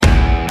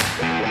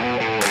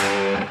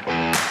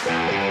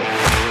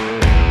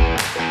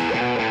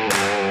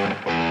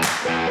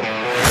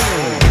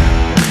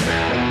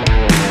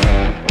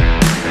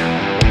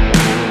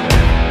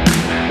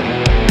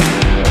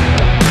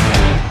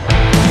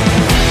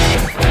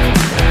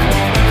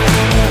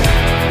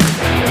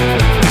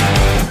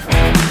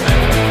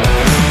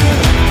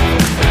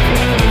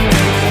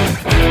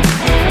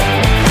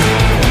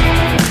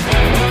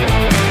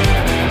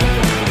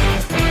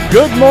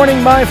Good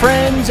morning, my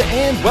friends,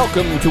 and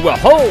welcome to a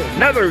whole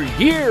nother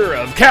year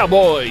of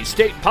Cowboy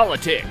State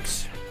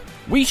Politics.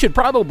 We should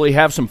probably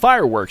have some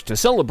fireworks to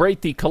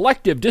celebrate the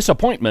collective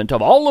disappointment of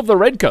all of the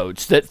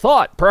Redcoats that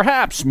thought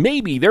perhaps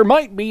maybe there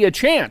might be a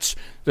chance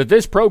that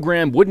this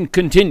program wouldn't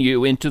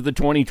continue into the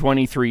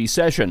 2023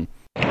 session.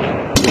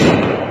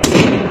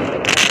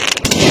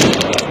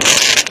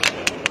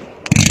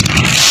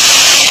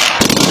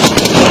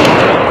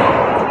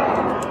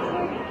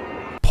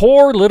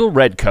 Poor little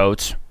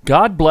Redcoats.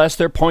 God bless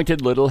their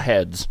pointed little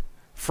heads.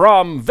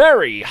 From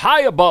very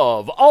high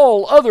above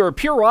all other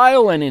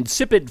puerile and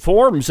insipid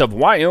forms of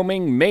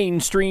Wyoming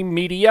mainstream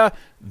media,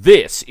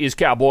 this is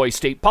Cowboy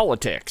State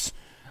Politics.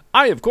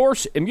 I, of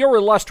course, am your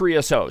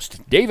illustrious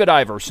host, David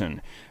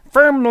Iverson,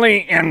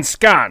 firmly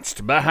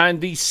ensconced behind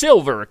the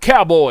silver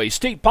Cowboy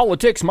State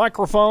Politics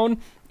microphone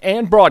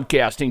and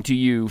broadcasting to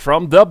you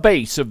from the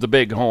base of the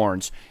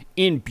Bighorns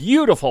in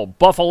beautiful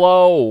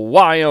Buffalo,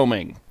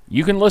 Wyoming.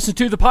 You can listen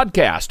to the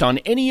podcast on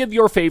any of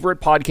your favorite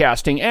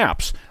podcasting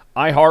apps.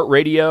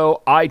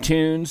 iHeartRadio,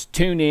 iTunes,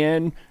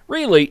 TuneIn,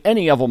 really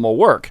any of them will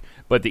work.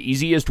 But the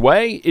easiest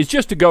way is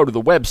just to go to the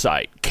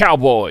website,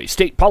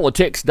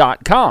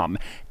 cowboystatepolitics.com.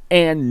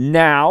 And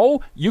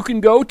now you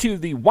can go to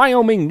the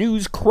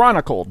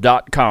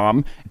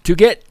WyomingNewsChronicle.com to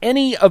get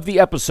any of the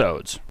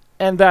episodes.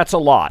 And that's a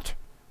lot.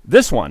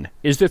 This one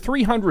is the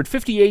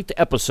 358th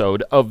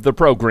episode of the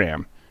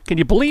program. Can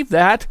you believe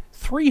that?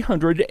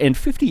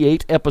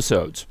 358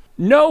 episodes.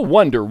 No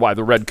wonder why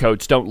the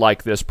Redcoats don't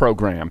like this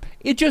program.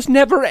 It just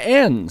never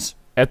ends.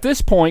 At this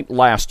point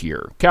last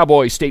year,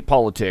 Cowboy State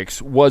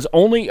Politics was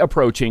only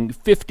approaching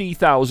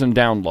 50,000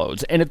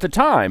 downloads, and at the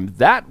time,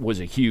 that was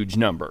a huge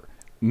number.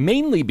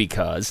 Mainly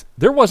because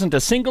there wasn't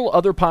a single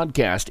other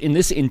podcast in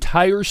this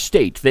entire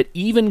state that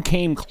even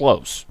came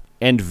close.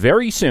 And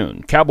very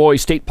soon, Cowboy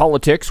State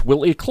Politics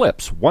will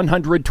eclipse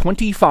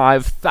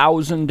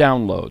 125,000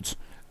 downloads.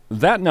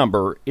 That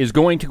number is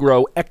going to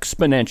grow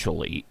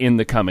exponentially in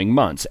the coming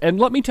months, and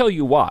let me tell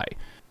you why.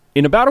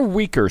 In about a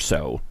week or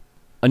so,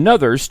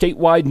 another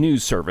statewide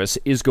news service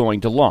is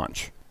going to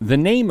launch, the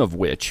name of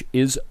which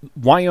is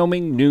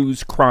Wyoming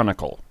News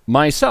Chronicle.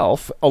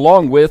 Myself,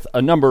 along with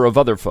a number of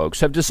other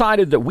folks, have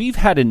decided that we've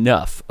had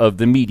enough of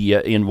the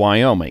media in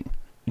Wyoming.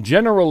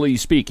 Generally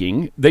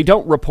speaking, they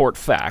don't report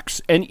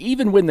facts, and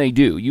even when they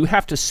do, you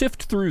have to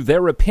sift through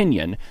their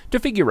opinion to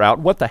figure out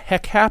what the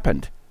heck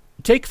happened.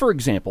 Take, for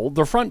example,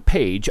 the front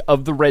page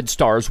of the Red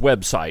Star's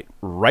website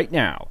right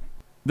now.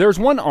 There's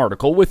one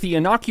article with the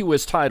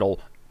innocuous title,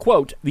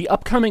 quote, "The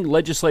upcoming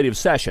legislative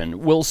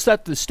session will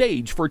set the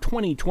stage for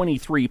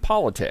 2023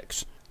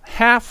 politics."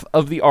 Half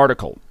of the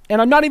article,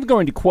 and I'm not even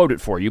going to quote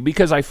it for you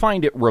because I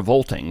find it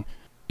revolting,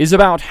 is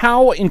about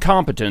how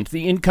incompetent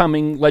the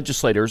incoming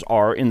legislators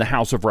are in the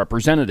House of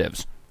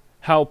Representatives.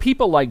 How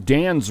people like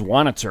Dan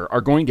Zwanitzer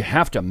are going to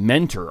have to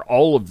mentor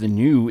all of the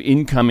new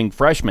incoming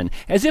freshmen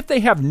as if they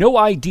have no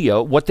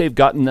idea what they've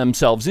gotten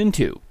themselves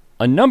into.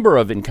 A number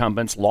of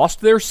incumbents lost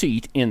their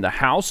seat in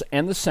the House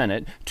and the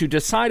Senate to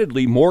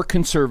decidedly more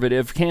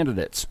conservative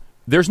candidates.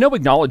 There's no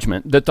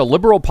acknowledgement that the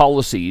liberal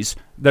policies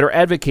that are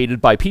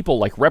advocated by people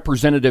like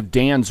Representative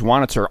Dan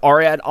Zwanitzer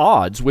are at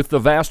odds with the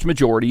vast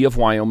majority of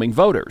Wyoming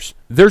voters.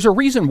 There's a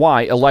reason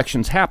why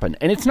elections happen,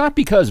 and it's not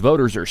because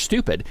voters are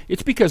stupid.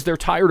 It's because they're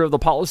tired of the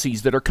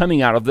policies that are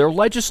coming out of their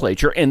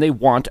legislature and they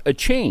want a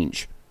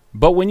change.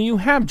 But when you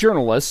have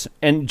journalists,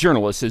 and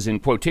journalists is in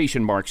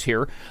quotation marks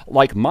here,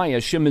 like Maya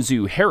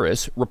Shimizu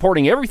Harris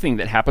reporting everything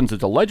that happens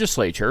at the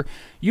legislature,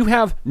 you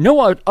have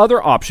no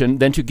other option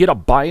than to get a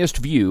biased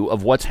view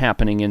of what's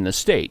happening in the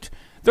state.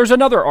 There's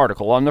another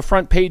article on the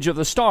front page of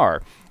the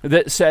Star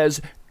that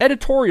says,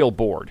 "Editorial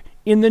Board,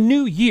 in the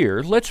new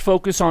year, let's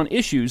focus on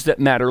issues that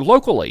matter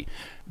locally."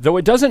 Though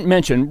it doesn't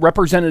mention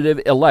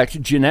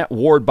Representative-elect Jeanette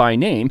Ward by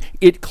name,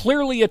 it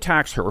clearly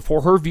attacks her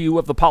for her view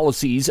of the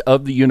policies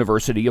of the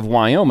University of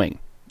Wyoming.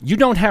 You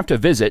don't have to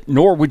visit,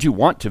 nor would you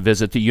want to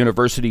visit the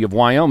University of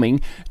Wyoming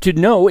to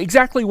know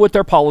exactly what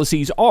their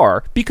policies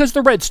are, because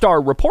the Red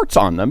Star reports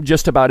on them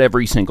just about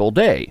every single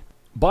day.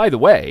 By the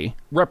way,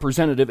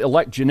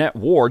 Representative-elect Jeanette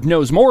Ward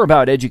knows more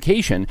about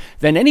education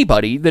than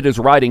anybody that is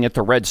writing at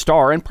the Red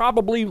Star, and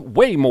probably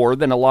way more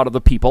than a lot of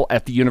the people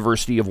at the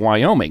University of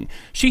Wyoming.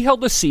 She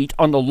held a seat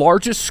on the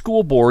largest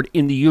school board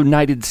in the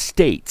United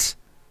States.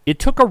 It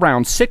took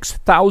around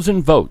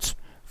 6,000 votes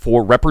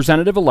for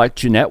Representative-elect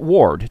Jeanette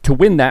Ward to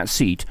win that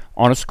seat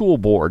on a school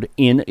board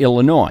in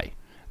Illinois.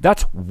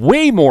 That's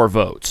way more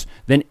votes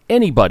than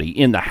anybody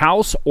in the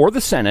House or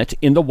the Senate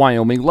in the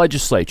Wyoming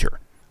legislature.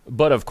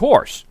 But of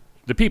course,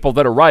 the people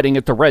that are writing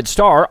at the Red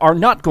Star are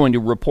not going to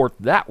report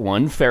that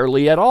one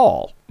fairly at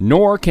all,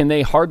 nor can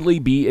they hardly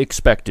be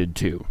expected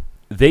to.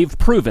 They've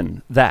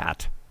proven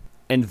that.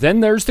 And then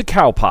there's the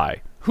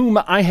Cowpie, whom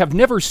I have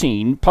never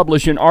seen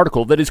publish an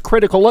article that is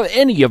critical of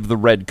any of the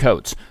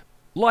Redcoats,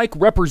 like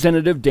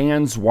Representative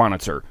Dan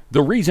Zwanitzer,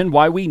 the reason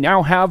why we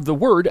now have the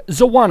word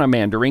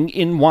Zawanamandering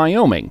in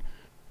Wyoming.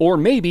 Or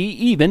maybe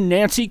even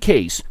Nancy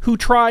Case, who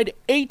tried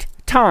 8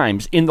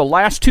 times in the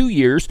last 2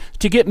 years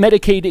to get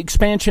Medicaid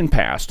expansion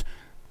passed.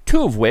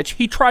 two of which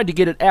he tried to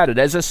get it added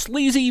as a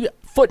sleazy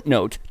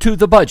footnote to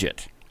the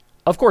budget.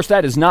 Of course,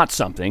 that is not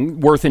something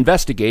worth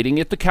investigating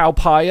at the Cow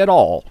Pie at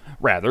all.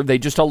 Rather, they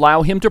just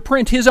allow him to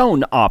print his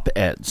own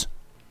op-eds.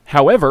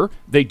 However,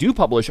 they do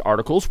publish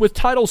articles with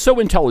titles so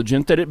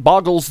intelligent that it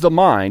boggles the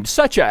mind,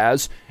 such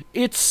as,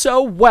 "It's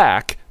so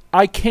whack,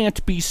 I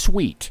can't be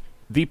sweet."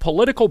 The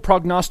political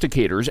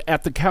prognosticators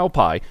at the Cow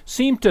Pie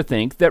seem to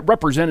think that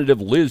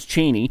Representative Liz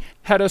Cheney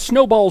had a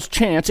snowball's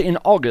chance in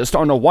August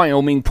on a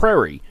Wyoming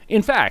prairie.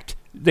 In fact,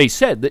 they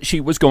said that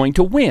she was going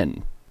to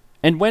win.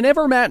 And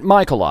whenever Matt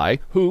Michaeli,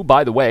 who,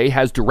 by the way,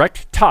 has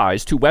direct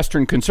ties to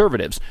Western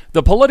conservatives,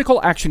 the political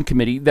action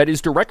committee that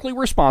is directly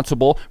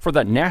responsible for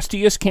the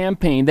nastiest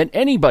campaign that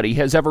anybody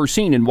has ever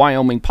seen in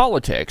Wyoming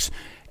politics,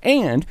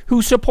 and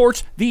who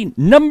supports the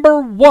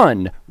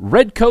 #1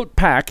 redcoat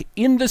pack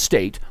in the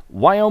state,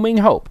 Wyoming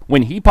Hope,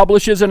 when he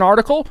publishes an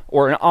article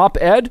or an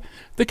op-ed,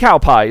 the Cow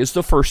Pie is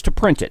the first to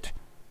print it.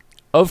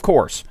 Of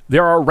course,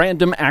 there are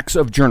random acts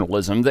of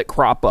journalism that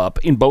crop up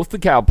in both the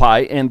Cow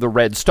Pie and the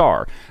Red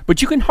Star,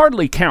 but you can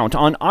hardly count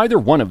on either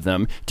one of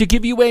them to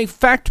give you a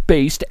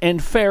fact-based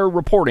and fair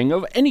reporting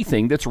of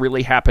anything that's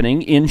really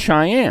happening in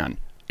Cheyenne.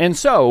 And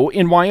so,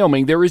 in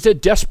Wyoming, there is a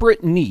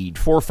desperate need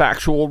for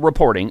factual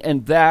reporting,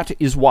 and that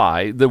is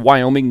why the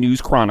Wyoming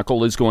News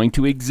Chronicle is going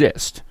to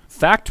exist.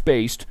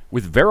 Fact-based,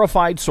 with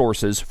verified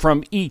sources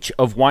from each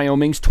of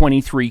Wyoming's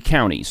 23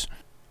 counties.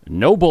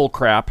 No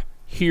bullcrap.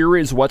 Here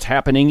is what's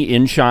happening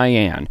in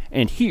Cheyenne,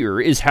 and here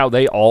is how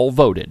they all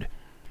voted.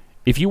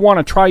 If you want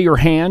to try your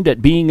hand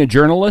at being a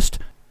journalist,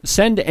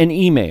 send an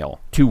email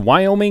to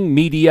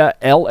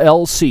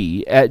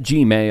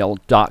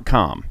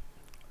wyomingmediallc@gmail.com.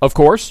 Of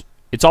course,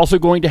 it's also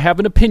going to have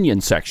an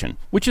opinion section,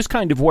 which is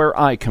kind of where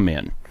I come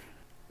in.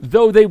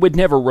 Though they would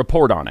never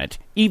report on it,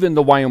 even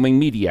the Wyoming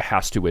media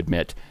has to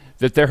admit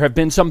that there have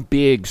been some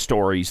big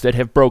stories that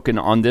have broken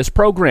on this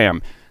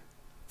program.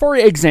 For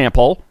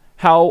example,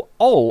 how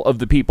all of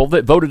the people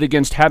that voted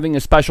against having a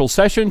special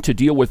session to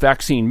deal with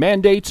vaccine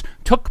mandates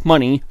took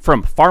money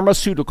from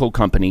pharmaceutical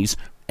companies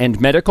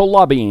and medical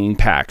lobbying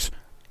PACs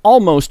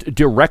almost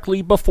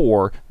directly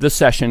before the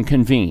session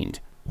convened.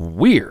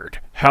 Weird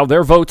how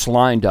their votes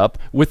lined up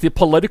with the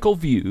political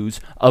views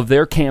of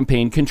their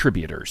campaign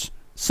contributors.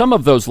 Some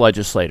of those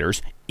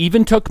legislators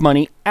even took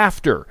money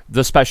after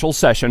the special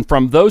session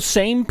from those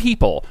same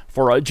people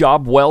for a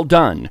job well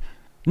done.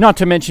 Not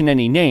to mention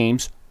any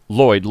names,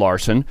 Lloyd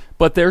Larson,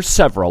 but there's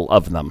several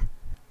of them.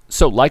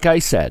 So like I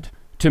said,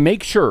 to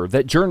make sure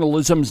that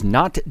journalism's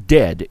not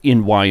dead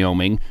in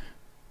Wyoming,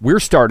 we're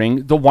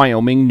starting the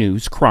Wyoming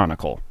News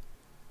Chronicle.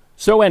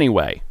 So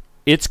anyway,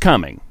 it's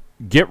coming.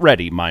 Get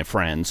ready, my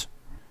friends.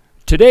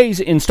 Today's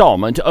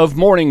installment of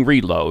Morning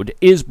Reload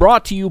is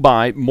brought to you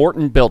by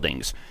Morton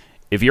Buildings.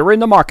 If you're in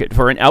the market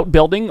for an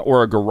outbuilding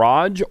or a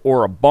garage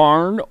or a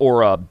barn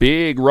or a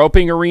big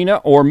roping arena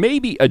or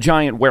maybe a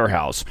giant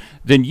warehouse,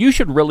 then you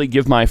should really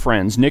give my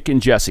friends Nick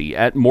and Jesse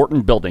at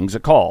Morton Buildings a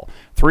call.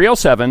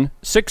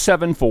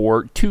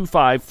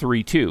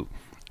 307-674-2532.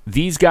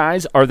 These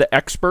guys are the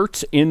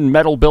experts in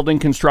metal building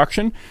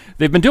construction.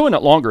 They've been doing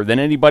it longer than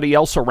anybody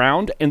else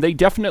around, and they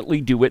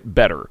definitely do it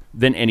better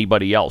than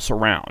anybody else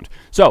around.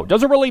 So, it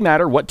doesn't really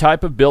matter what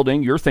type of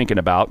building you're thinking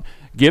about.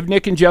 Give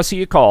Nick and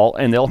Jesse a call,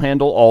 and they'll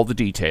handle all the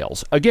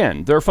details.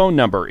 Again, their phone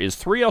number is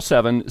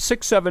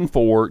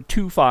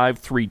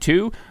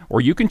 307-674-2532, or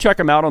you can check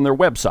them out on their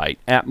website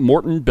at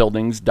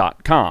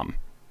mortonbuildings.com.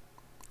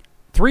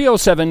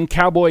 307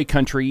 Cowboy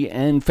Country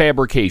and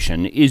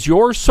Fabrication is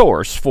your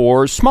source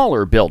for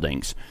smaller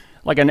buildings,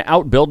 like an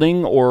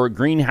outbuilding or a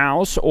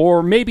greenhouse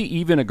or maybe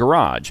even a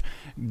garage.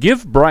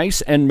 Give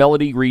Bryce and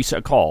Melody Reese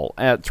a call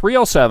at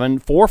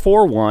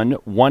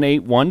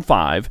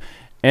 307-441-1815,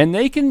 and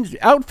they can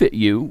outfit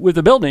you with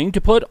a building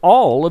to put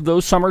all of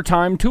those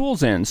summertime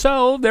tools in,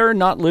 so they're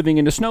not living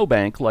in a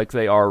snowbank like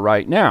they are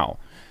right now.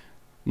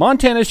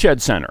 Montana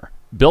Shed Center,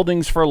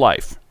 Buildings for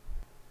Life.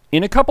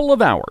 In a couple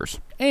of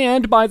hours,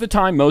 and by the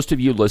time most of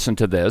you listen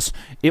to this,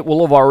 it will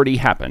have already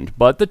happened,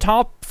 but the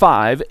top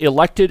 5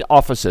 elected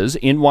offices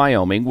in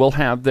Wyoming will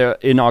have their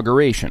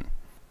inauguration.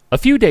 A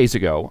few days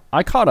ago,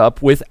 I caught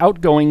up with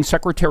outgoing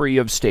Secretary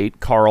of State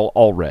Carl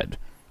Allred.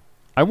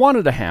 I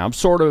wanted to have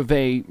sort of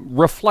a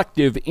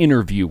reflective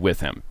interview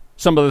with him.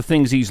 Some of the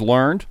things he's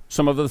learned,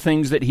 some of the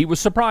things that he was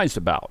surprised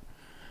about.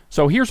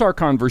 So here's our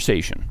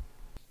conversation.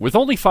 With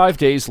only 5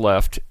 days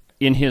left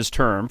in his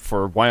term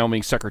for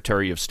Wyoming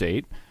Secretary of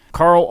State,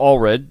 Carl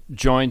Allred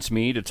joins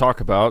me to talk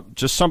about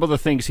just some of the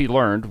things he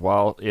learned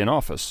while in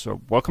office.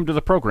 So welcome to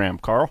the program,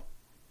 Carl.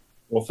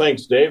 Well,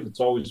 thanks, Dave. It's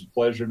always a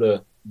pleasure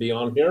to be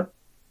on here.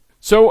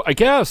 So I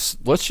guess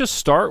let's just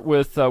start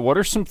with what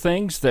are some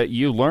things that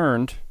you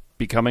learned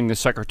becoming the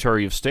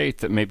Secretary of State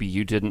that maybe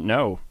you didn't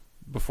know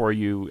before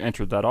you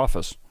entered that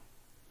office?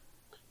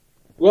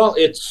 Well,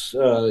 it's,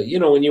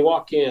 when you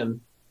walk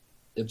in,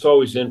 it's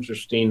always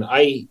interesting.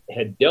 I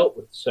had dealt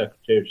with the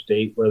Secretary of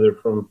State, whether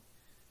from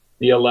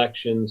the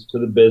elections to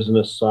the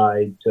business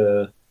side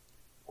to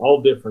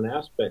all different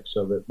aspects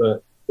of it.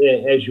 But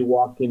as you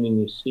walk in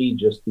and you see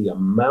just the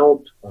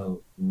amount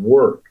of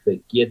work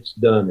that gets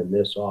done in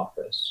this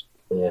office.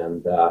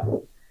 And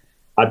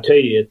I tell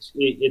you,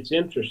 it's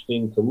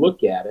interesting to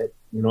look at it.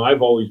 You know,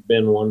 I've always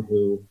been one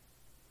who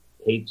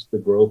hates the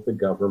growth of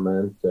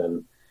government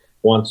and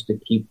wants to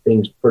keep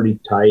things pretty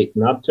tight.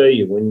 And I'll tell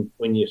you,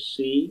 when you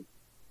see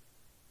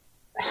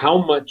how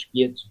much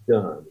gets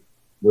done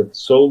with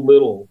so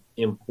little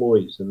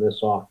employees in this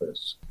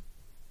office,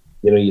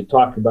 you know, you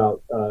talk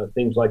about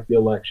things like the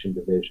election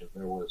division.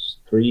 There was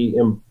three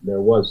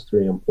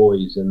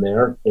employees in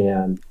there,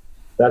 and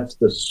that's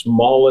the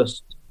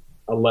smallest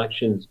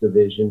elections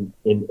division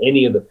in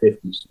any of the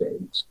 50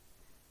 states.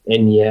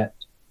 And yet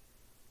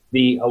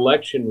the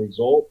election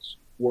results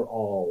were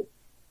all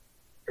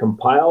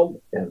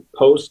compiled and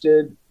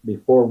posted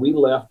before we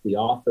left the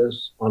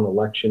office on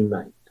election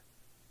night.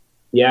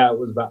 Yeah, it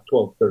was about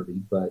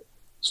 12:30, but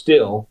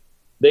still,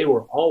 they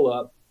were all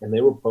up and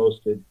they were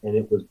posted and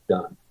it was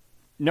done.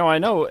 No, I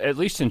know, at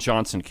least in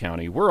Johnson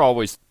County, we're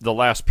always the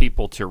last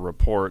people to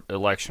report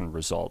election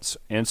results.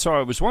 And so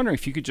I was wondering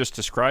if you could just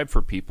describe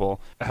for people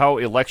how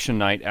election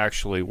night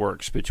actually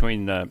works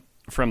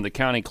from the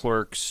county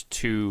clerks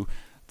to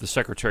the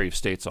Secretary of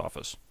State's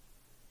office.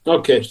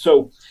 Okay,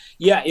 so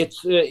yeah,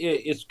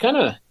 it's kind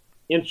of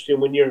interesting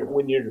when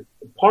you're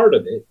part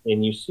of it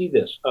and you see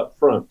this up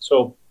front.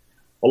 So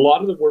a lot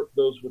of the work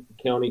goes with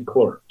the county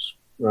clerks,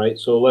 right?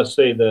 So let's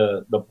say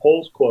the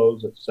polls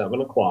close at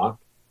 7:00.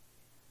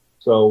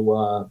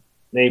 So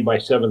maybe by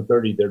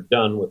 7:30 they're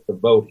done with the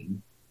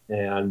voting,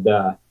 and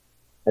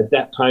at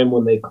that time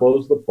when they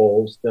close the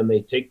polls, then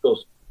they take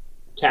those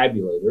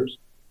tabulators,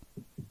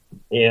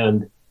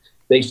 and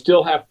they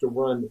still have to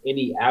run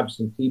any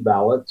absentee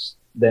ballots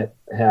that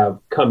have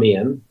come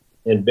in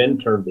and been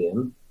turned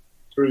in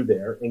through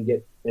there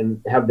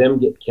and have them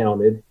get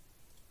counted,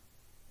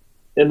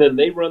 and then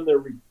they run their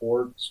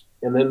reports,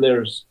 and then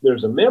there's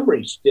a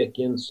memory stick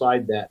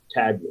inside that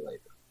tabulator.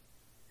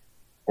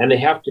 And they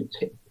have to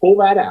pull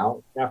that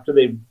out after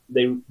they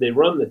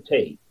run the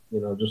tape, you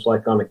know, just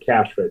like on a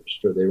cash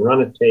register. They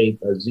run a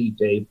tape, a Z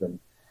tape, and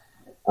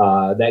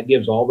that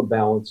gives all the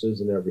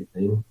balances and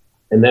everything.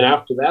 And then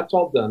after that's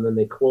all done, then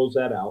they close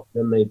that out.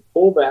 Then they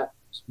pull that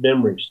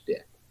memory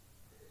stick.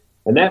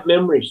 And that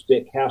memory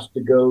stick has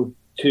to go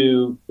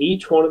to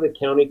each one of the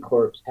county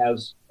clerks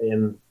has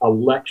an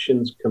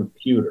elections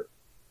computer.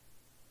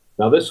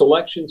 Now, this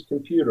elections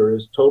computer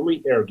is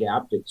totally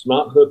air-gapped. It's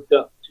not hooked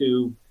up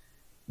to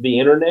the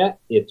internet.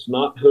 It's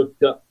not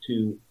hooked up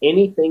to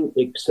anything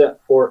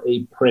except for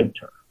a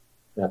printer.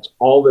 That's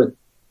all that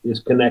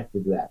is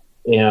connected to that.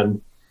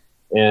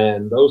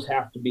 And those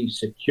have to be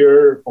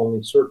secure.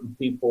 Only certain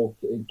people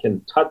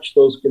can touch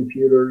those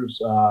computers.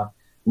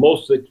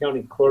 Most of the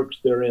county clerks,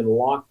 they're in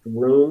locked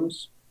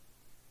rooms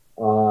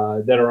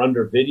that are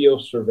under video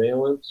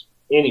surveillance.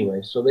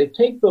 Anyway, so they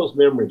take those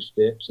memory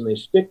sticks and they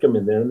stick them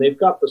in there, and they've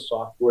got the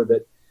software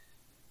that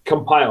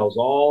compiles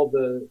all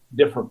the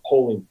different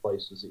polling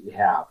places that you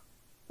have.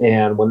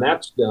 And when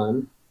that's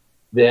done,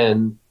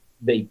 then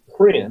they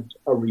print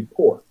a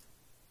report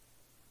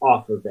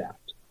off of that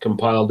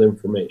compiled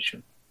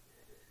information.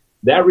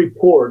 That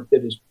report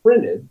that is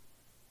printed,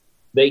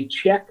 they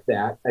check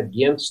that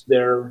against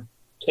their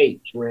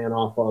tapes ran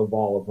off of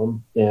all of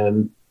them,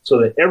 and so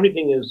that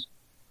everything is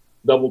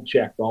double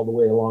checked all the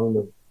way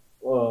along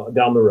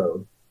down the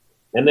road.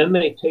 And then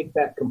they take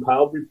that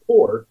compiled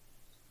report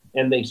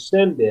and they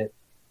send it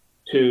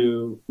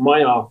to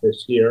my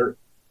office here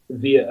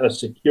via a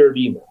secured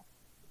email.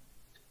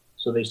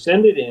 So they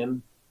send it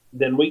in,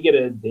 then we get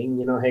a ding,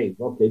 you know, hey,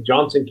 okay,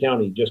 Johnson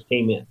County just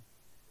came in.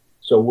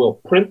 So we'll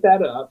print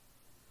that up,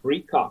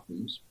 3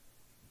 copies,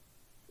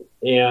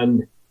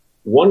 and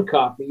 1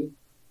 copy,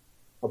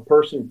 a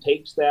person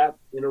takes that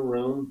in a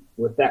room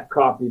with that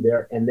copy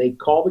there, and they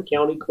call the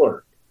county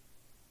clerk,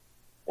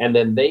 and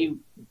then they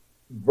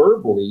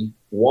verbally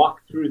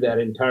walk through that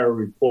entire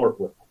report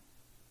with them.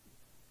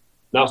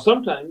 Now,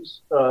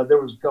 sometimes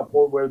there was a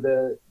couple where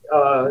the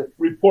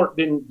report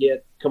didn't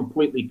get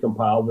completely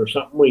compiled or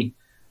something. We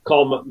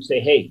call them up and say,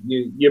 hey,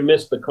 you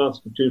missed the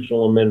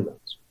constitutional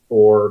amendments,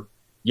 or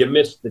you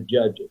missed the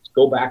judges.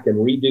 Go back and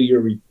redo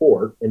your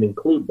report and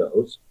include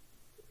those.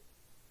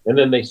 And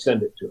then they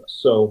send it to us.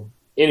 So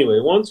anyway,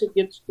 once it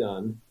gets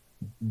done,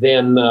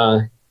 then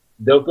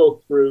they'll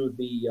go through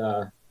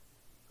the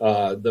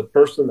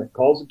person that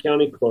calls the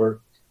county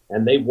clerk,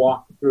 and they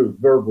walk through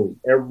verbally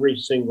every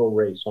single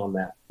race on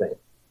that thing.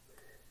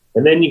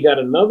 And then you got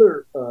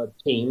another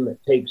team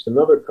that takes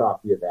another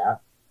copy of that,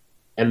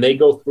 and they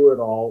go through it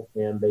all,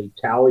 and they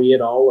tally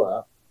it all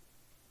up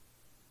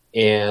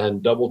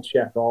and double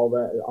check all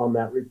that on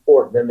that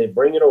report. Then they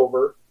bring it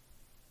over,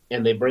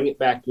 and they bring it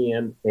back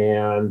in,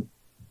 and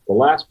the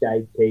last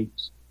guy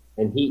takes,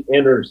 and he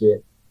enters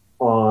it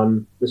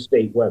on the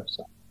state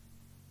website,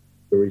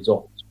 the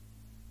results.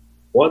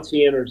 Once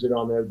he enters it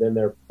on there, then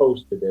they're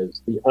posted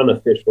as the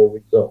unofficial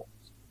results.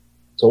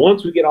 So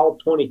once we get all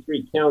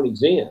 23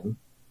 counties in,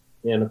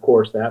 and of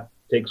course that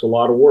takes a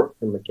lot of work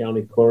from the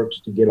county clerks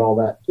to get all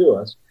that to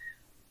us,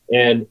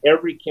 and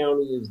every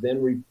county is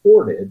then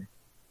reported,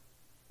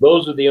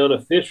 Those are the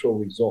unofficial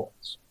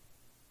results.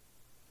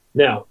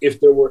 Now, if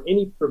there were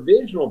any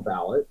provisional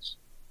ballots,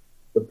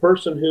 the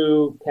person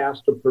who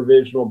cast a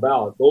provisional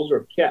ballot, those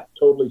are kept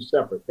totally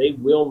separate. They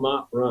will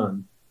not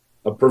run,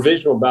 a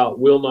provisional ballot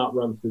will not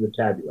run through the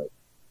tabulator.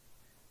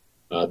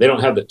 They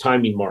don't have the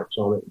timing marks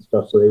on it and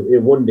stuff, so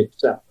it wouldn't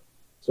accept them.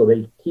 So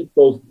they keep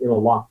those in a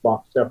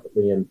lockbox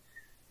separately. And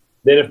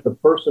then if the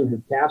person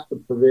who cast a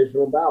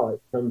provisional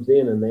ballot comes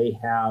in and they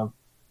have,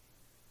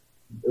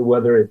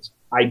 whether it's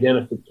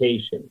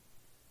identification,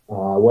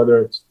 whether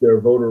it's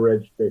their voter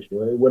registration,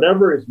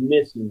 whatever is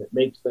missing that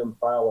makes them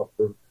file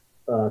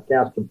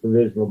cast a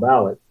provisional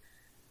ballot,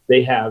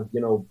 they have,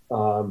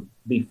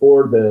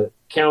 before the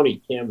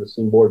county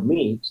canvassing board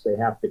meets, they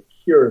have to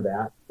cure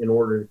that in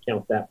order to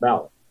count that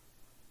ballot.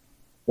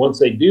 Once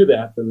they do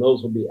that, then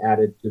those will be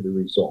added to the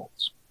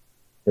results.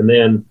 And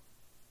then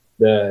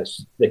the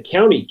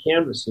county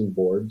canvassing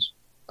boards,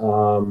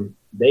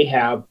 they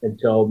have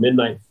until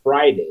midnight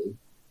Friday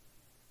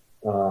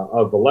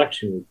of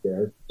election week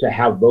there to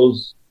have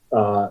those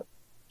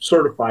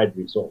certified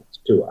results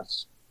to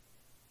us.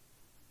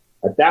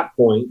 At that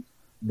point,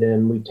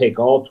 then we take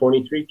all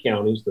 23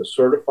 counties, the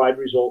certified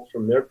results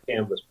from their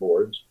canvass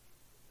boards,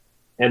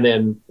 and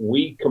then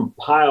we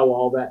compile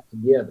all that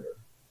together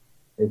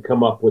and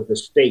come up with a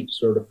state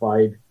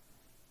certified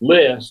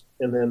list.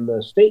 And then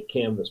the state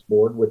canvass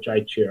board, which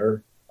I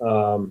chair,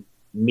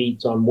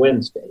 meets on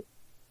Wednesday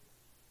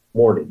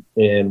morning,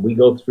 and we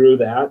go through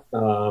that.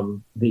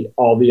 All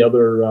the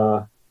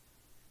other,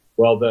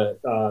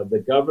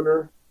 the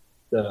governor,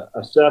 the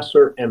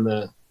assessor, and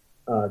the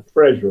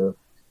treasurer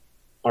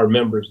are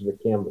members of the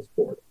canvass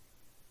board,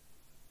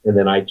 and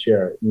then I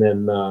chair it. And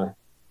then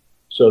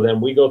so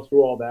then we go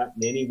through all that,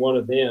 and any one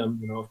of them,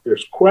 if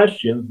there's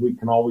questions, we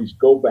can always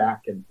go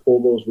back and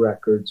pull those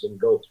records and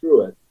go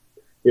through it.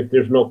 If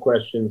there's no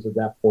questions at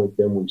that point,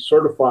 then we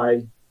certify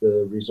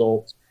the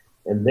results,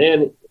 and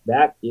then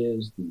that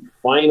is the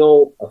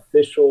final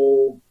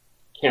official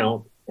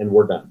count, and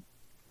we're done.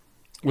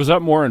 Was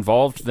that more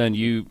involved than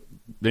you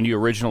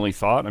originally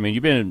thought? I mean,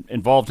 you've been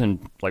involved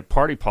in like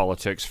party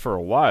politics for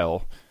a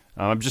while.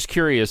 I'm just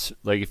curious,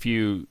 like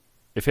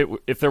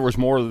if there was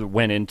more that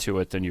went into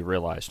it than you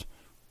realized.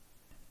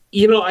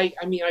 I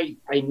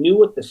knew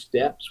what the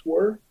steps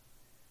were,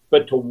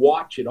 but to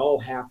watch it all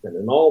happen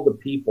and all the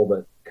people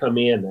that come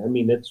in,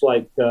 it's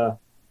like on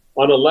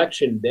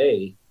election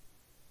day,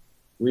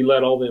 we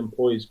let all the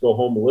employees go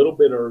home a little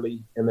bit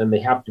early, and then they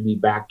have to be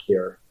back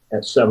here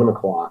at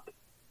 7:00,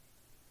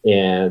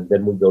 and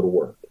then we go to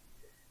work.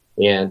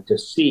 And to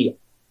see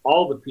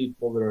all the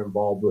people that are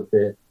involved with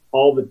it,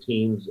 all the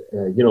teams,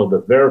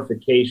 the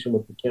verification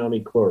with the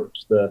county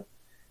clerks,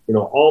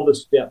 all the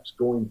steps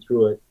going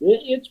through it,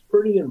 it's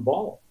pretty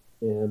involved.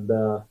 And,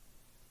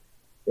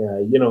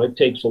 it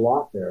takes a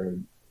lot there.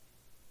 And,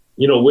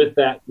 with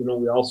that,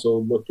 we also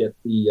look at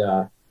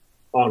the,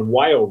 on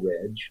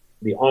WyoReg,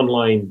 the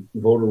online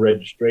voter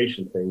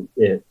registration thing,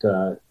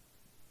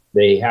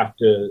 they have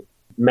to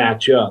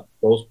match up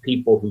those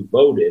people who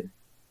voted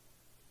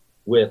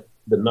with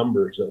the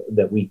numbers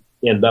that we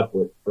end up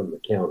with from the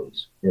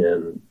counties,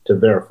 and to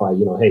verify,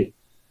 hey,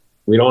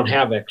 we don't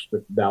have extra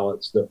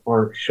ballots that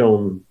aren't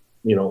shown,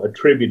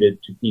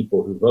 attributed to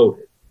people who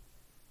voted,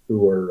 who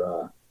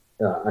were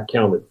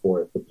accounted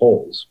for at the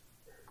polls.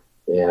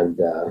 And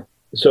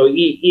so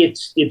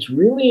it's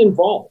really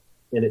involved,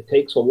 and it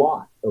takes a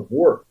lot of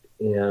work.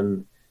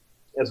 And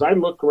as I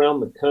look around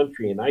the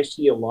country and I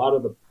see a lot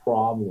of the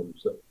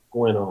problems that are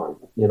going on,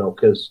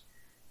 because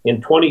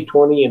in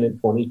 2020 and in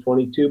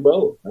 2022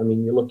 both.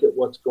 You look at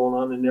what's going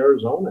on in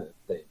Arizona,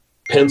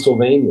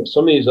 Pennsylvania,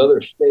 some of these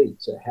other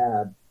states that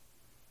had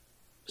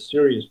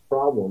serious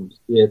problems.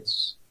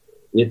 It's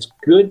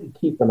good to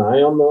keep an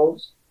eye on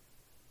those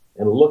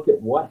and look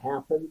at what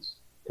happens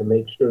to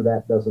make sure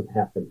that doesn't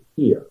happen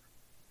here.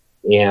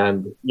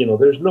 And,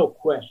 there's no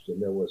question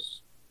there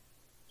was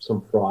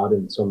some fraud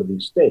in some of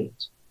these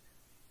states.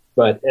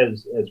 But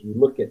as we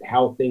look at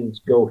how things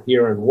go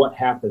here and what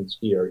happens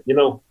here,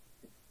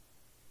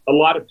 a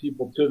lot of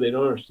people too, they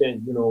don't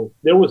understand,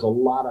 there was a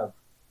lot of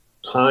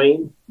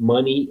time,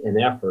 money,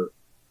 and effort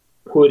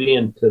put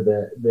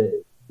into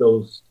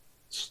those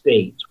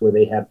states where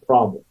they had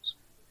problems.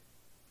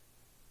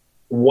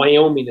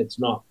 Wyoming,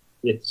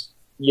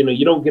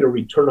 you don't get a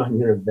return on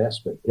your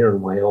investment here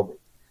in Wyoming.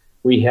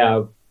 We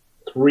have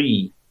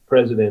 3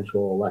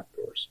 presidential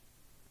electors,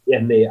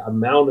 and the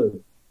amount of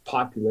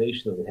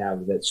population that we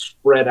have that's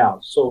spread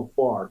out so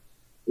far,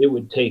 it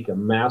would take a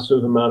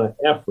massive amount of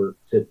effort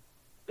to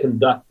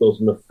conduct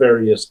those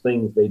nefarious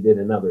things they did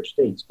in other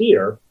states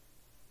here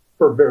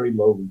for very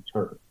low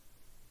return.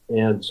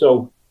 And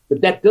so,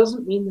 but that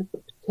doesn't mean that the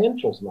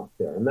potential's not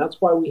there. And that's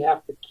why we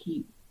have to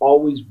keep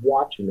always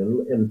watching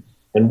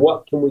and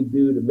what can we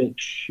do to make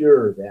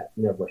sure that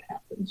never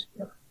happens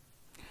here.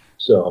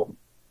 So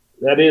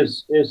that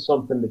is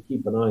something to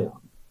keep an eye on.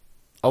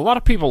 A lot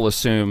of people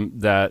assume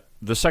that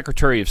the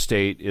Secretary of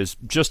State is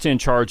just in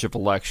charge of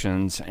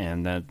elections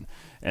and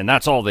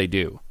that's all they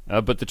do.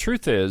 But the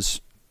truth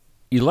is,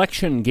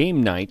 election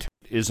game night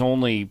is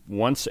only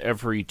once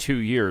every 2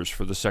 years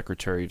for the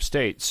Secretary of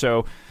State.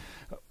 So,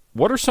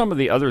 what are some of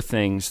the other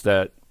things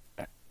that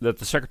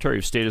the Secretary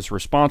of State is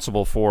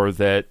responsible for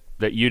that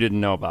you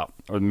didn't know about,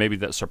 or maybe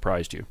that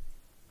surprised you?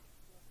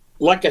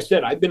 Like I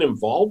said, I've been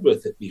involved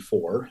with it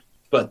before,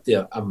 but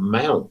the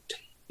amount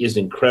is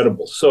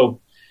incredible. So,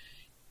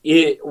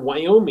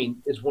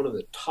 Wyoming is one of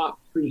the top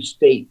three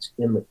states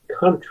in the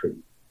country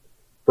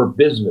for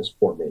business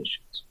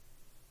formations.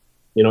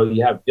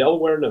 You have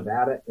Delaware,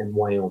 Nevada, and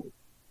Wyoming.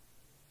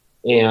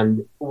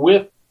 And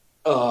with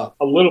a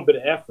little bit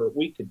of effort,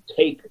 we could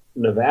take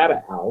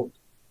Nevada out.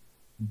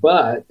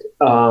 But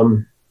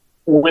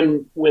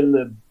when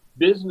the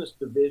business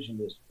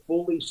division is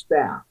fully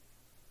staffed,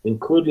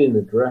 including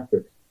the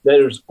director,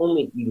 there's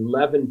only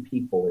 11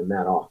 people in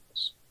that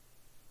office,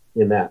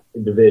 in that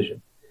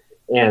division.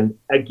 And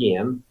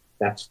again,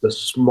 that's the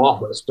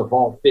smallest of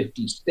all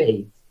 50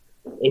 states.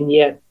 And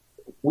yet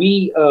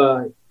we,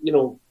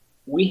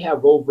 we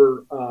have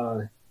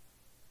over,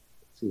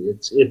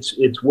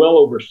 it's well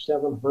over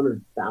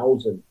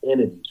 700,000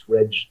 entities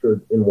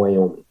registered in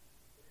Wyoming.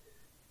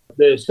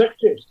 The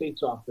Secretary of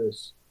State's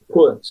office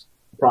puts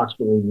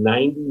approximately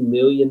 $90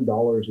 million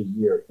a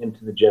year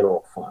into the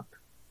general fund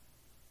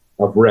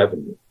of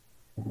revenue.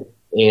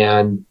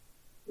 And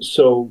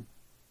so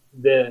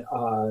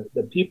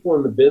the people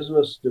in the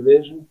business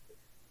division,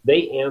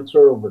 they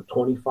answer over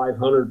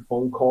 2,500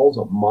 phone calls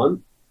a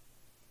month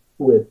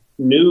with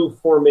new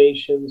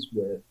formations,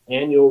 with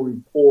annual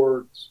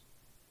reports,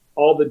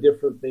 all the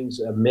different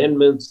things,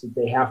 amendments that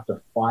they have to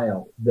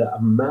file. The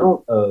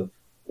amount of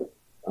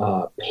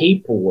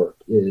paperwork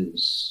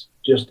is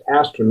just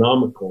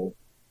astronomical.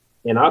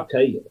 And I'll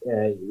tell you,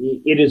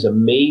 it is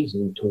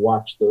amazing to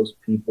watch those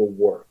people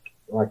work.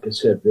 Like I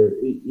said,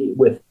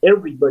 with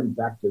everybody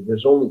back there,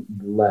 there's only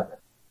 11.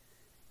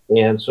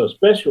 And so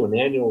especially when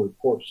annual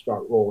reports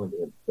start rolling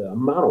in, the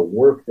amount of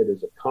work that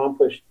is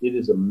accomplished, it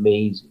is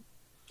amazing.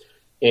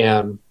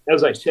 And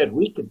as I said,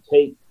 we could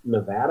take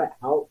Nevada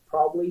out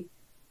probably,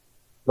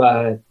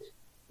 but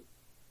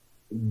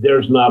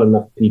there's not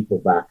enough people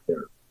back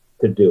there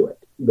to do it.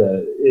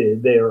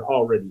 They are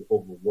already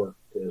overworked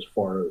as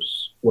far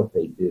as what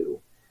they do.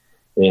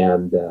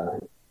 And,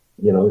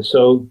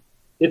 so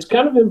it's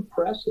kind of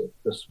impressive.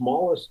 The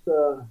smallest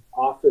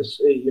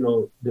office,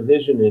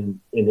 division in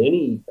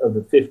any of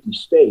the 50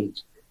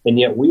 states, and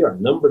yet we are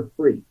number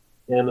 3.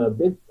 And a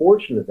big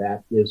portion of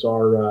that is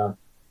our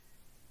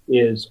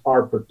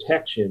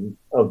protection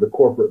of the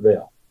corporate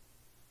veil.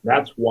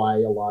 That's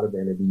why a lot of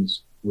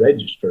entities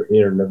register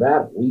here in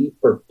Nevada. We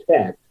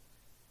protect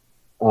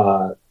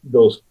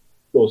those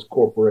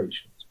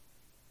corporations.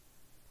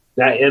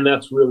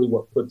 That's really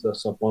what puts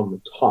us up on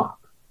the top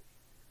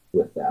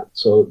with that.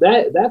 So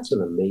that's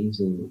an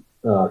amazing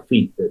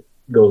feat that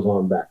goes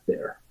on back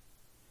there.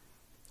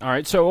 All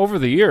right. So over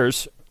the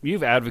years,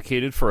 you've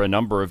advocated for a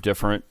number of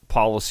different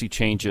policy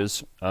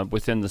changes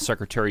within the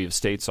Secretary of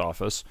State's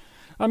office.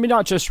 I mean,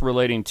 not just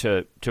relating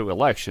to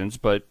elections,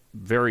 but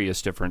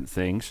various different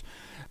things.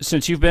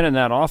 Since you've been in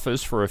that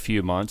office for a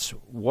few months,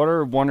 what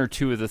are one or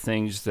two of the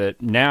things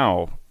that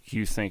now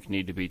you think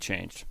need to be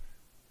changed?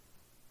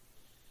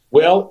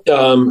 Well,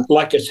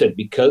 like I said,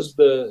 because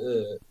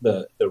the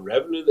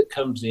revenue that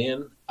comes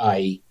in,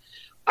 I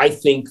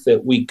think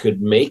that we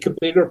could make a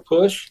bigger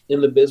push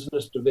in the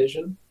business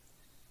division,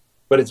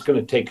 but it's going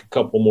to take a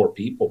couple more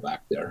people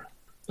back there.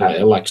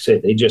 Like I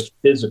said, they just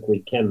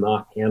physically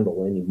cannot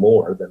handle any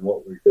more than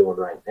what we're doing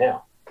right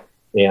now.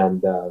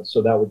 And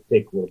so that would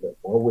take a little bit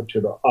more, which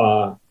would,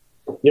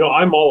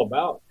 I'm all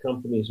about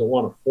companies that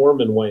want to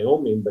form in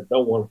Wyoming, but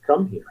don't want to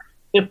come here,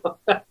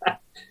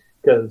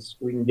 because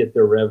we can get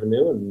their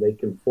revenue and they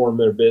can form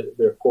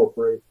their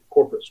corporate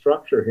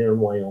structure here in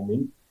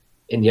Wyoming.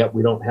 And yet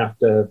we don't have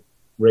to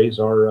raise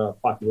our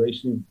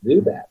population to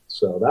do that.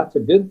 So that's a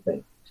good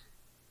thing.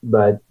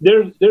 But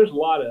there's a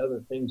lot of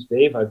other things,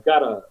 Dave. I've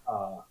got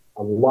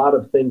a lot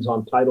of things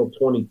on Title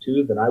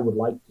 22 that I would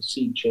like to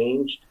see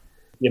changed.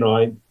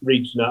 I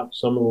reached out to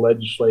some of the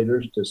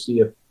legislators to see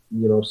if,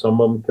 some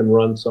of them can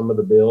run some of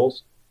the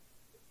bills.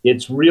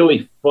 It's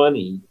really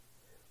funny.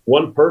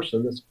 One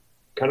person that's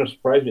kind of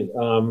surprised me,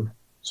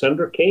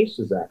 Senator Case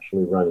is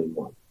actually running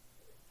one.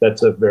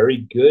 That's a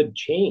very good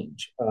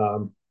change.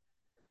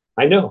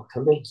 I know,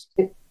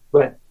 amazing.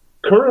 But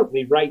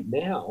currently, right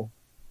now,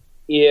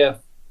 if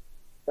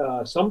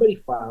somebody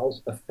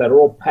files a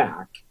federal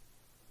PAC,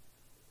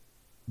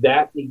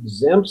 that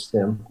exempts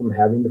them from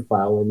having to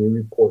file any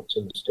reports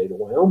in the state of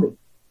Wyoming.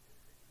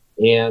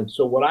 And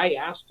so what I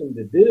asked them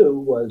to do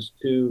was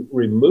to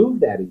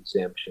remove that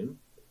exemption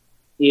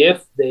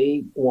if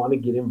they want to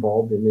get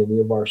involved in any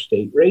of our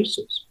state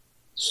races.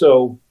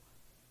 So,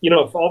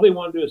 if all they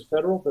want to do is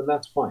federal, then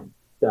that's fine.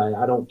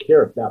 I don't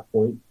care at that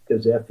point,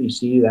 because the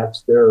FEC,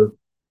 that's their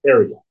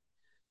area.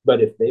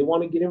 But if they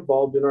want to get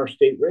involved in our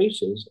state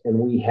races, and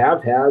we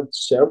have had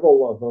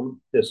several of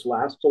them this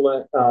last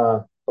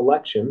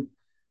election,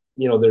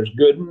 there's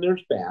good and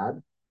there's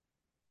bad.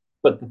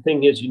 But the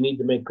thing is, you need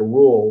to make a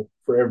rule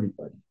for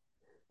everybody.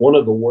 One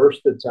of the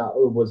worst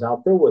was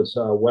out there was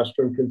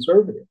Western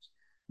conservatives.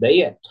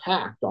 they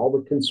attacked all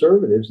the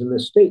conservatives in the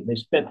state. And they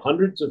spent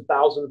hundreds of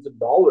thousands of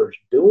dollars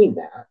doing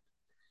that.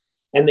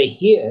 And they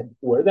hid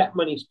where that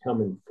money's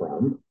coming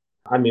from.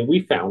 I mean,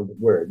 we found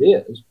where it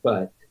is,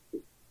 but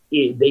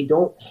they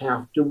don't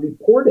have to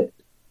report it.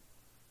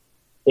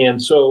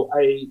 And so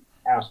I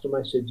asked them,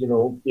 I said,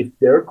 if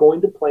they're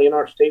going to play in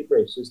our state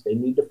races, they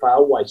need to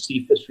file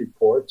YCFIS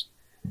reports.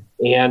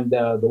 And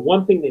the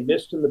one thing they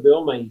missed in the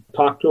bill, and I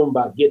talked to them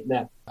about getting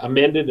that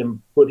amended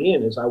and put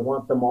in, is I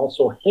want them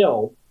also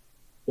held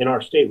in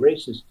our state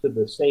races to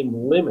the same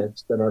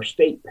limits that our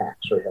state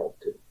PACs are held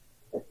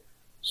to.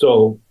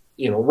 So,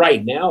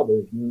 right now,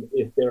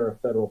 if they're a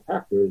federal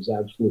PAC, there is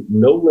absolutely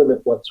no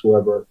limit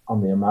whatsoever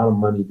on the amount of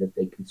money that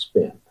they can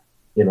spend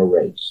in a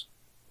race.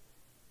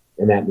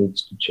 And that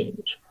needs to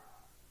change.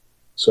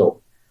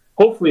 So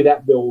hopefully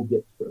that bill will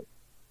get through.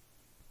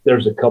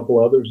 There's a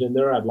couple others in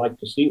there I'd like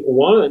to see.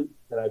 One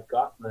that I've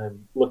got, and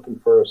I'm looking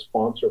for a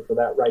sponsor for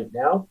that right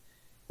now,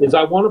 is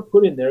I want to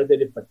put in there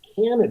that if a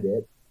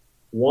candidate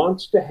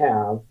wants to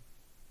have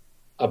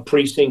a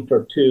precinct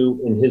or two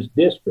in his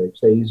district,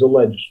 say he's a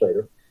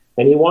legislator,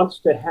 and he wants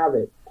to have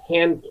it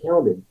hand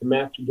counted to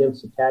match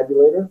against the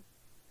tabulator,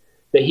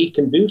 that he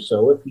can do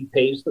so if he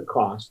pays the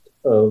cost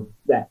of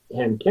that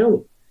hand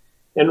counting.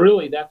 And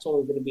really, that's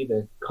only going to be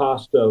the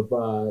cost of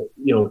 2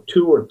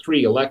 or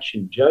 3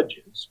 election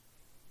judges,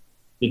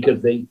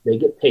 because they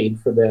get paid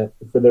for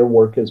their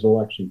work as an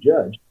election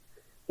judge,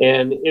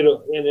 and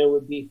it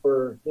would be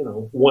for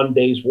 1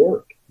 day's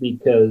work,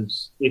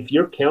 because if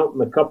you're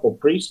counting a couple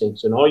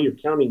precincts and all you're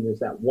counting is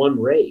that one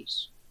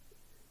race,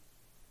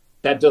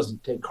 that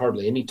doesn't take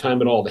hardly any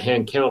time at all to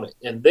hand count it.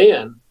 And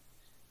then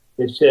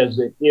it says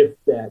that if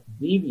that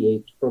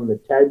deviates from the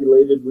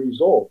tabulated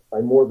result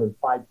by more than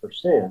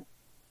 5%,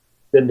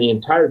 then the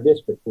entire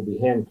district will be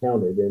hand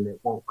counted, and it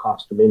won't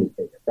cost them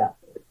anything at that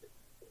point.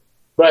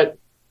 But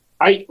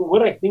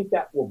what I think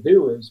that will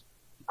do is,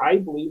 I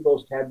believe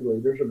those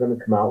tabulators are going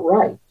to come out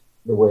right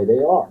the way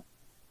they are.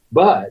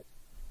 But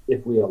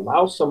if we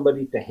allow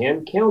somebody to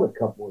hand count a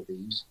couple of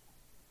these,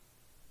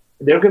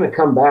 they're going to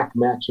come back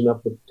matching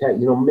up with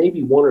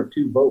maybe 1 or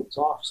 2 votes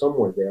off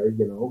somewhere there,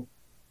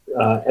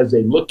 as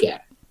they look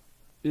at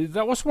it.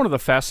 That was one of the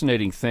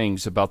fascinating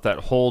things about that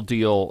whole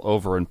deal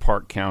over in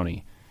Park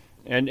County.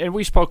 And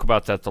we spoke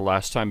about that the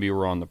last time you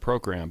were on the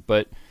program.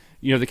 But,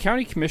 the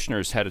county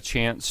commissioners had a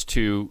chance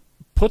to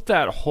put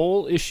that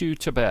whole issue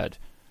to bed.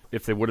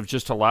 If they would have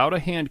just allowed a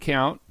hand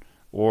count,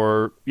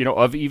 or,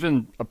 of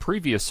even a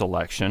previous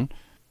election,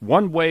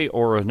 one way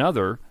or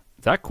another,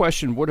 that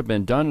question would have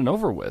been done and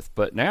over with.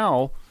 But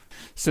now,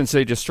 since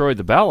they destroyed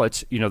the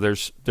ballots,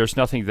 there's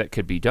nothing that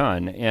could be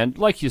done. And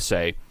like you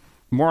say,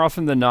 more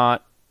often than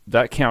not,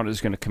 that count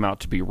is going to come out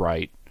to be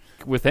right.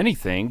 With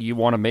anything, you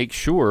want to make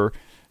sure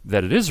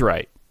that it is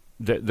right,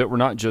 that we're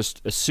not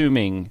just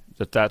assuming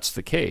that that's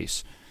the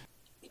case.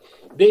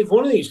 Dave,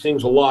 one of these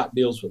things a lot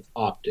deals with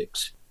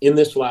optics. In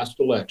this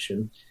last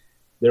election,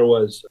 there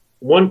was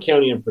one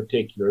county in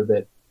particular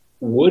that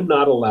would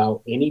not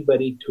allow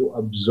anybody to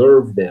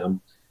observe them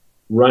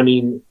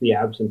running the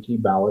absentee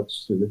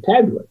ballots through the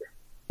tabulator.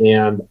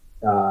 And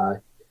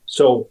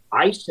so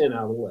I sent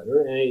out a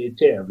letter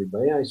to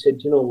everybody. I said,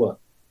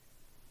 look,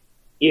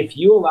 if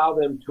you allow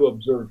them to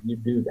observe, you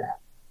do that,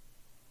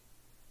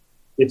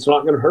 it's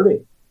not going to hurt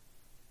anything.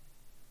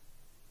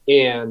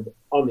 And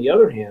on the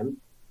other hand,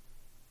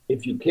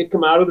 if you kick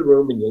them out of the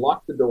room and you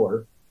lock the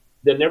door,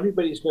 then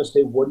everybody's going to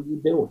say, what are you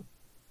doing?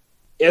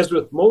 As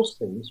with most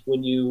things,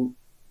 when you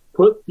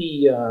put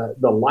the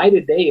light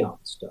of day on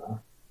stuff,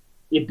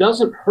 it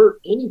doesn't hurt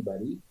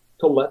anybody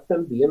to let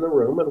them be in the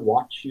room and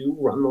watch you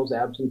run those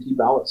absentee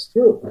ballots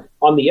through.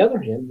 On the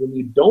other hand, when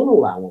you don't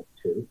allow them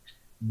to,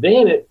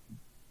 then it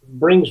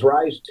brings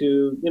rise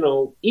to,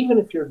 even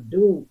if you're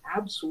doing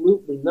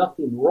absolutely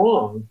nothing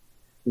wrong,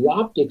 the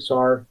optics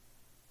are,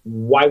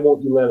 why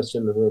won't you let us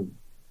in the room?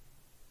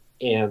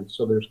 And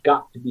so there's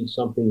got to be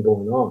something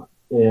going on.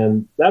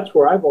 And that's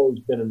where I've always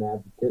been an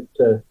advocate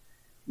to,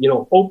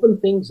 open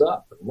things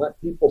up and let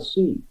people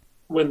see.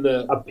 When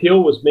the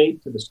appeal was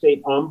made to the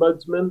state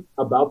ombudsman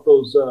about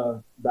those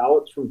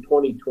ballots from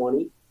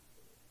 2020,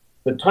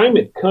 the time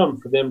had come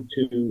for them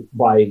to,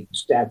 by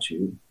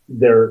statute,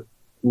 their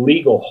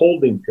legal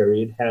holding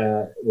period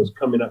was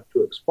coming up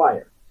to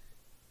expire.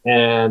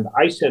 And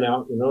I sent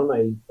out, and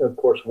I, of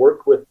course,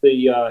 worked with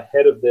the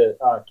head of the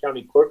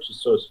County Clerks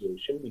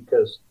Association,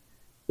 because,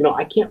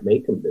 I can't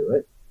make them do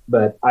it.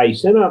 But I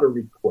sent out a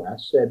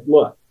request, said,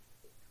 look,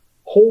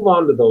 hold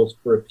on to those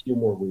for a few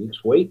more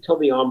weeks. Wait till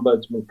the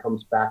ombudsman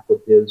comes back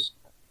with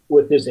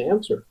his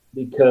answer.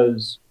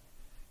 Because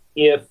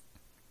if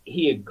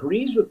he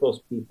agrees with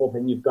those people,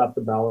 then you've got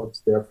the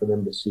ballots there for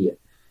them to see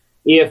it.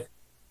 If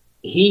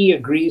he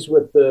agrees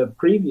with the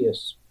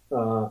previous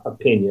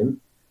opinion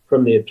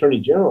from the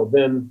Attorney General,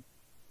 then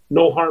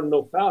no harm,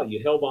 no foul.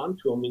 You held on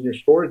to them in your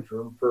storage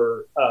room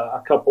for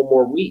a couple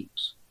more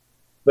weeks.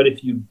 But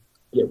if you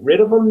get rid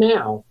of them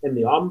now and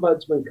the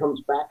ombudsman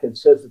comes back and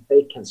says that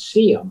they can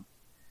see them,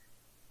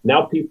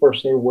 now people are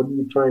saying, what are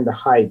you trying to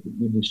hide, that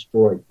you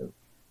destroyed them?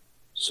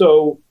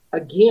 So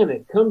again,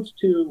 it comes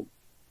to,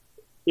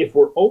 if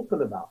we're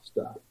open about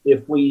stuff,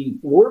 if we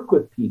work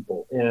with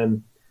people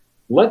and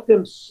let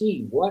them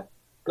see what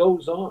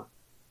goes on,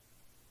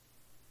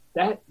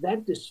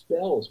 that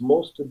dispels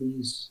most of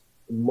these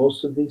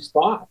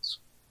thoughts.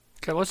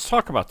 Okay, let's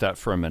talk about that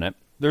for a minute.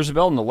 There's a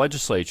bill in the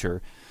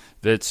legislature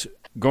that's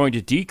going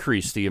to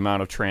decrease the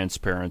amount of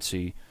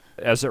transparency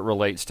as it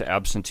relates to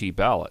absentee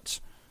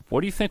ballots.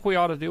 What do you think we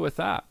ought to do with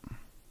that?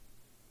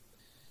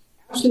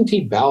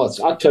 Absentee ballots,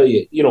 I'll tell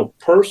you,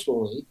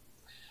 personally,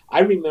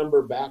 I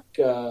remember back,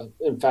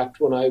 in fact,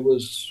 when I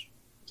was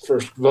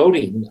first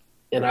voting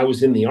and I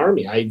was in the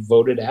Army, I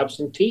voted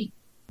absentee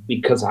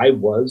because I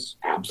was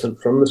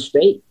absent from the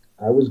state.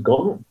 I was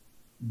gone.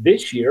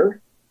 This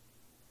year,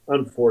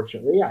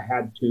 unfortunately, I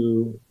had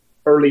to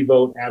early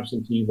vote,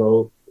 absentee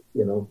vote.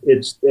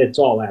 It's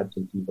all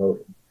absentee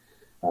voting.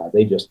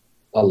 They just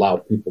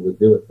allowed people to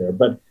do it there.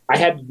 But I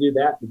had to do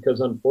that because,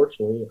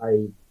 unfortunately,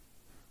 I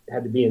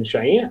had to be in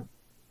Cheyenne.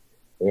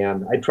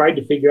 And I tried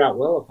to figure out,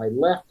 well, if I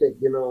left it,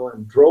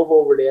 and drove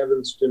over to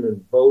Evanston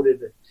and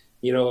voted,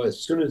 as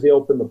soon as they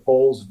opened the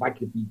polls, if I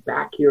could be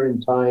back here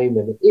in time,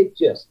 and it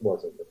just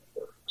wasn't going to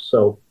work.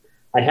 So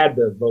I had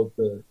to vote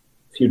a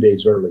few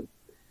days early.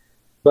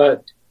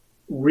 But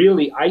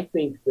really, I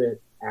think that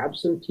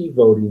absentee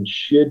voting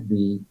should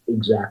be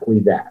exactly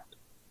that.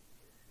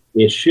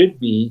 It should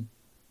be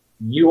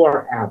you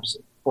are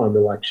absent on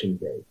election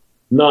day,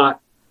 not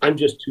I'm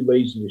just too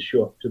lazy to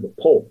show up to the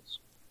polls.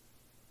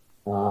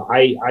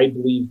 I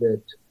believe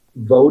that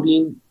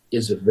voting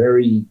is a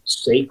very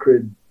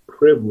sacred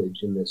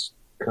privilege in this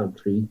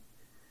country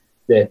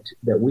that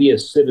we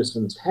as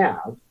citizens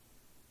have,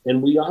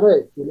 and we ought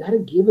to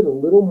give it a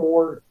little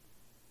more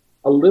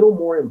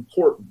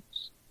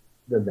importance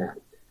than that.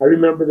 I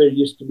remember there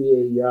used to be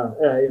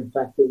in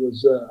fact, it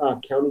was a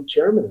county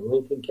chairman in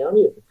Lincoln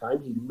County at the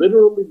time. He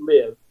literally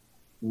lived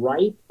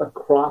right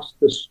across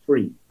the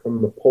street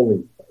from the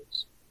polling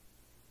place.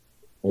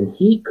 And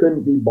he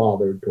couldn't be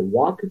bothered to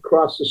walk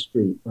across the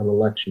street on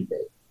election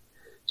day.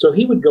 So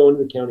he would go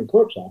into the county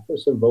clerk's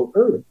office and vote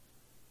early.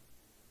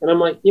 And I'm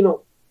like,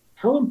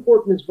 how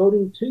important is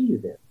voting to you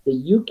then? That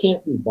you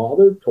can't be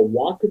bothered to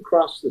walk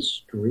across the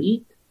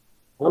street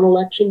on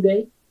election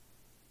day?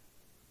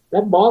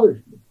 That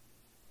bothers me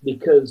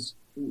because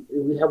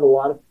we have a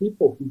lot of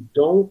people who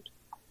don't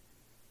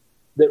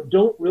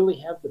really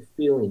have the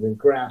feeling and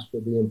grasp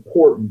of the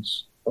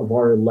importance of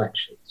our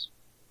elections.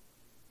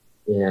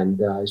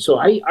 And so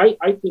I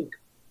think,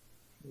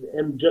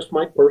 and just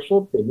my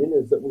personal opinion,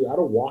 is that we ought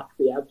to walk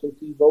the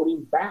absentee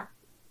voting back.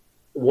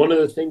 One of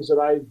the things that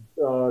I've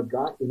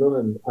got,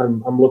 and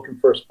I'm looking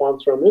for a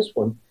sponsor on this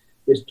one,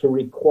 is to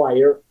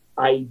require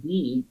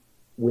ID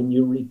when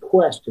you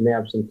request an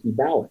absentee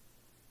ballot.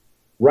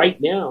 Right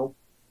now,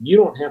 you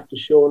don't have to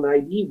show an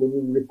ID when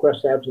you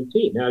request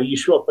absentee. Now, you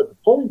show up at the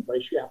polling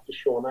place, you have to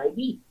show an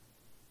ID.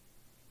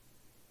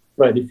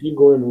 But if you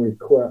go in and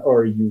request,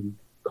 or you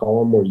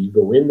call them, or you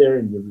go in there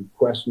and you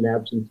request an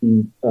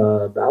absentee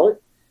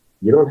ballot,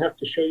 you don't have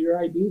to show your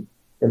ID,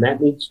 and that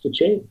needs to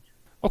change.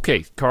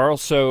 Okay, Carl.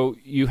 So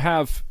you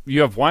have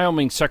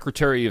Wyoming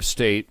Secretary of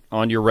State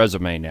on your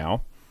resume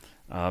now.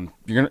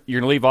 You're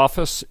gonna leave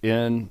office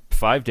in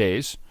 5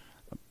 days.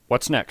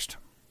 What's next?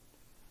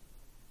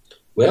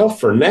 Well,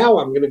 for now,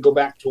 I'm going to go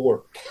back to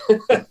work.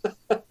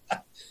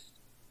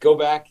 Go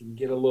back and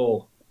get a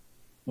little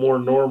more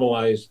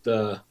normalized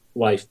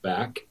life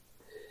back.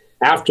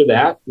 After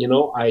that,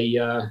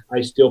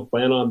 I still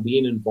plan on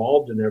being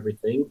involved in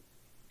everything.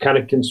 Kind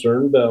of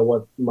concerned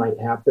what might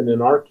happen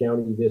in our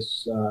county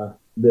this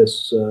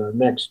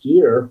next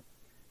year.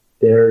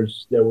 There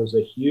was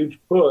a huge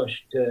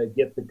push to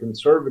get the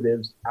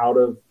conservatives out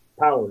of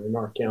power in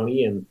our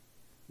county, and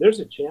there's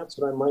a chance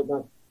that I might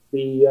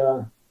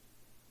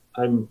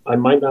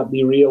not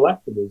be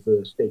reelected as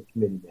a state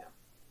committee man,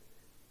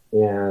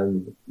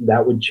 and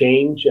that would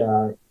change.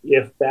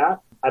 If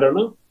that, I don't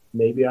know.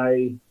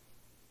 Maybe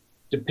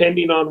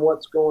depending on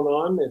what's going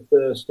on at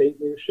the state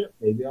leadership,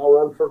 maybe I'll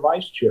run for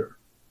vice chair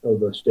of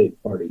the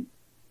state party.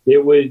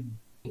 It would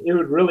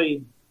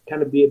really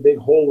kind of be a big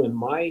hole in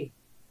my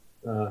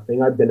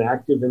thing. I've been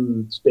active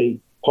in the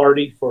state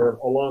party for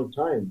a long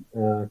time.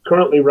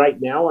 Currently, right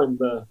now, I'm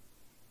the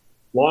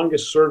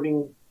longest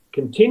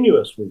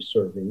continuously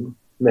serving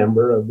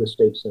member of the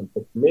State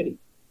Central Committee.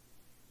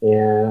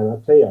 And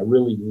I'll tell you, I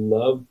really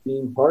love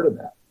being part of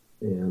that.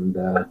 And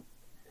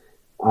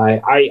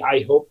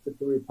I hope that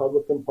the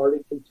Republican Party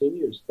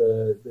continues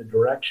the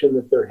direction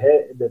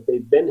that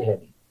they've been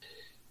heading.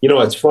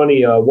 It's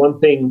funny. One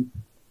thing,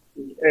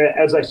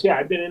 as I say,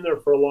 I've been in there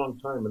for a long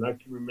time, and I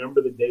can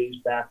remember the days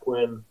back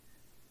when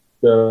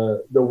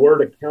the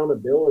word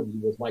accountability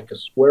was like a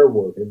swear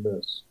word in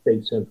the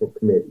State Central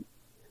Committee.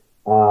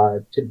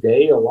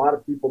 Today, a lot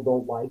of people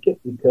don't like it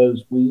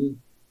because we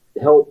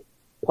help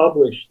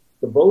publish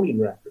the voting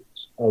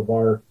records of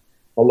our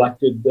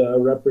elected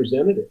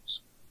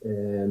representatives.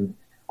 And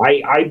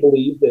I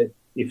believe that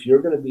if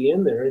you're going to be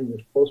in there and you're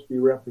supposed to be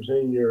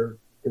representing your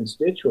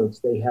constituents,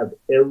 they have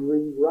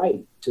every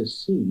right to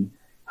see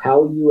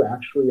how you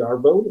actually are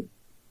voting.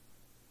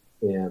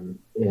 and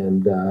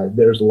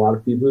there's a lot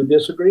of people who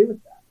disagree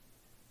with that.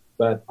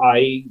 But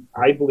I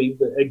believe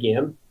that,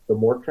 again, the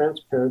more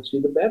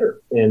transparency, the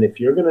better. And if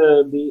you're going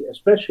to be,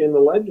 especially in the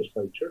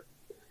legislature,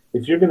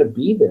 if you're going to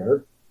be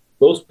there,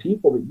 those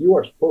people that you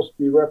are supposed to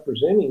be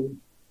representing,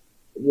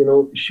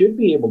 should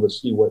be able to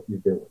see what you're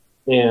doing,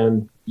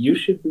 and you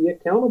should be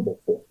accountable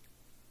for it.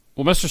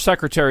 Well, Mr.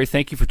 Secretary,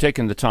 thank you for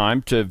taking the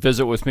time to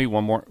visit with me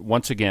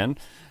once again.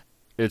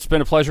 It's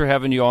been a pleasure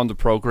having you on the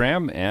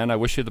program, and I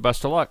wish you the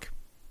best of luck.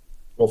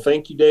 Well,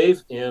 thank you,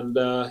 Dave, and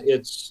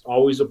it's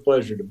always a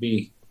pleasure to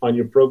be on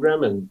your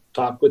program and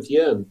talk with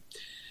you, and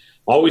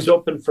always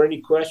open for any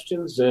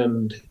questions.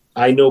 And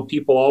I know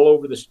people all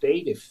over the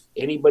state. If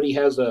anybody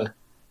has a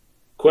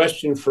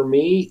question for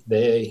me,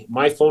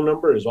 my phone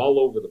number is all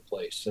over the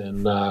place.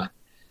 And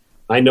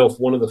I know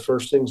one of the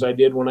first things I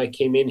did when I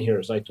came in here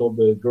is I told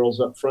the girls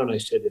up front, I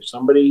said, if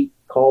somebody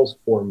calls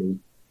for me,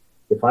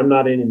 if I'm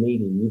not in a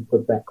meeting, you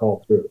put that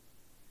call through.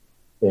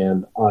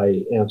 And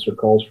I answer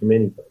calls from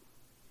anybody.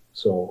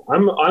 So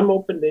I'm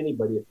open to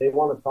anybody. If they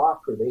want to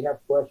talk or they have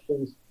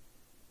questions,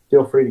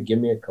 feel free to give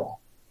me a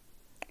call.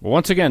 Well,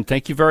 once again,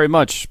 thank you very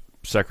much,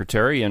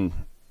 Secretary, and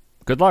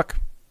good luck.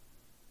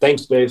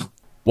 Thanks, Dave.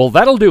 Well,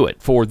 that'll do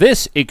it for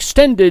this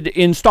extended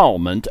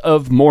installment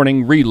of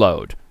Morning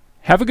Reload.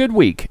 Have a good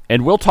week,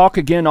 and we'll talk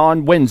again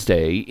on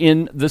Wednesday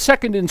in the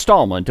second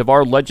installment of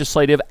our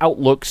Legislative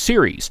Outlook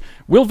series.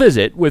 We'll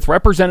visit with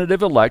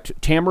Representative-elect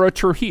Tamara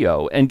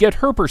Trujillo and get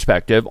her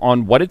perspective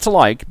on what it's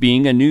like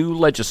being a new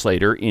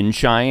legislator in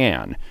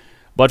Cheyenne.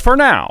 But for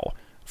now,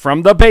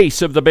 from the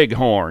base of the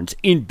Bighorns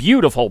in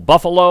beautiful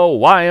Buffalo,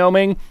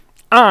 Wyoming,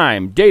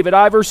 I'm David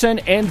Iverson,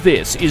 and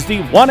this is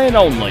the one and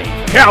only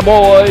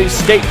Cowboys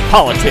State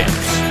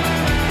Politics.